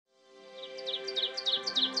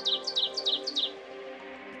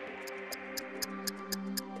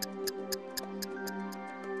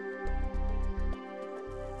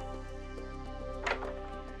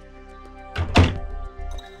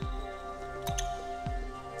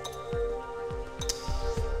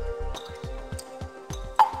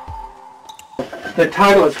The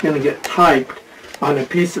title is going to get typed on a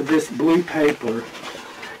piece of this blue paper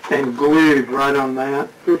and glued right on that.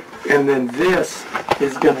 And then this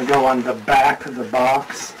is going to go on the back of the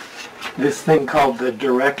box. This thing called the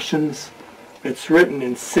directions. It's written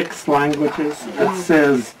in 6 languages. It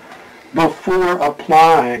says, before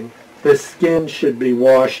applying, the skin should be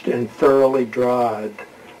washed and thoroughly dried.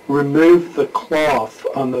 Remove the cloth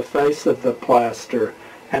on the face of the plaster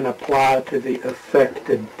and apply to the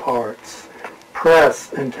affected parts.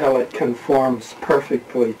 Press until it conforms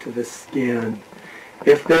perfectly to the skin.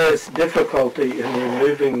 If there is difficulty in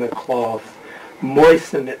removing the cloth,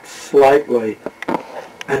 moisten it slightly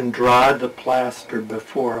and dry the plaster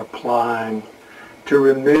before applying. To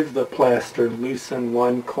remove the plaster, loosen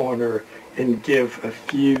one corner and give a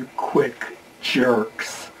few quick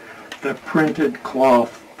jerks. The printed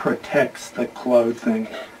cloth protects the clothing.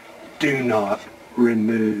 Do not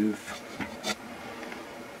remove.